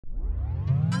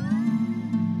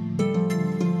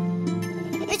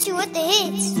with the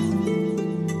hits.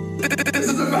 This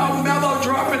is about Mellow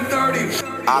dropping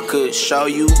 30. I could show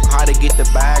you how to get the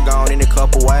bag on in a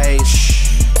couple ways.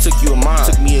 Took you a month,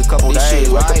 took me a couple days.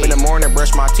 Wake up in the morning,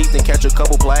 brush my teeth and catch a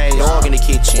couple plays. Dog in the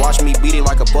kitchen, watch me beat it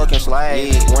like a fucking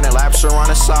slave. Running laps around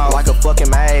the south like a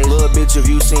fucking maze. Little bitch, if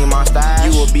you seen my style,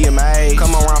 you will be amazed.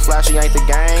 Come around flashy ain't the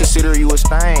game, consider you a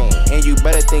stain. And you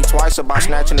better think twice about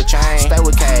snatching the chain. Stay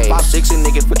with K, pop 6 a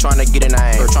nigga for trying to get a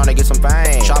name, or trying to get some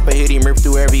fame. Chopper hit him, rip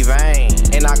through every vein.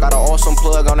 And I got an awesome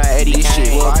plug on that Eddie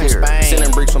shit. Love from Spain,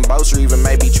 sending bricks from boats or even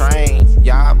maybe train.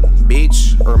 Yeah,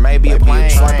 bitch, or maybe a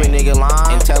plane. Swipe a nigga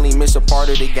line and tell him miss a part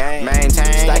of the game.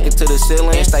 Maintain, stack it to the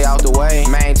ceiling and stay out the way.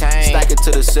 Maintain, stack it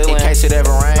to the ceiling in case it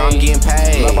ever rain. I'm getting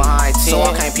paid, love behind 10, so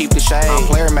I can't peep the shade. I'm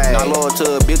player made, not loyal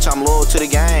to a bitch, I'm loyal to the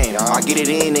game. I get it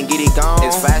in and get it gone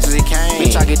as fast as it came.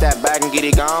 Bitch, I get that bag and get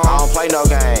it gone. I don't play no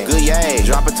game. Good yay,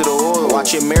 drop it to the oil,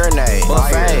 watch it marinate.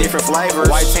 Buffet, different flavors,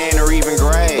 white, tan, or even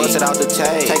gray. Bust it out the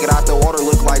tape, take it out the water,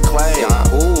 look like clay.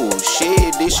 Ooh,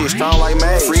 shit, this shit strong like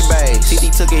mace. Free base,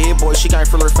 TT took a hit, boy, she can't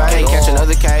feel her face. Can't catch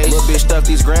another case, little bitch stuff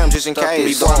these grams just in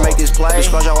case. Before I make this play, just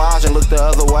close your eyes and look the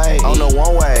other way. On the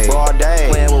one way, broad day,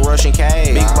 playing with Russian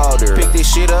K. Big boulder, pick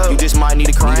this shit up, you just might need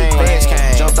a crane. Fans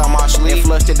came, jumped out my sleeve and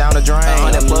flushed it down the drain.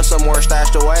 100 plus somewhere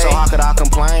stashed away, so how could I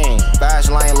complain?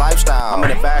 Fast lane lifestyle, I'm in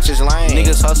the fastest lane.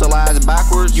 Niggas hustle ass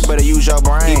backwards, you better use your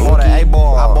brain. He bought an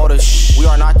 8-ball, I bought a we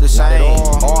are not the same.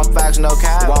 All facts, no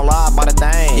cap, won't lie about a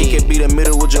thing. He could be the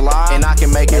middle of July, and I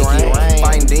can make it rain.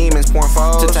 Fighting demons, pouring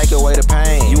foes to take away the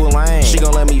pain. You a lame, she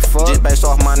gon' let me fuck just based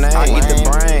off my name. I get the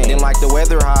brain, then like the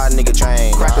weather, hot nigga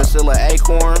chain. Crack a still an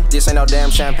acorn, this ain't no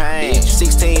damn champagne.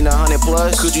 16 to 100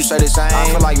 plus, could you say the same? I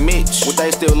feel like Mitch, would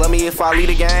they still love me if I lead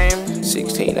the game?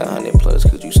 16 to 100 plus,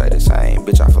 could you say the same?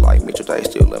 Bitch, I feel like Mitch, would they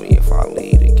still love me if I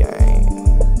lead the game?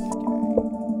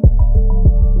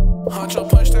 Huncho,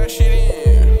 punch that shit in.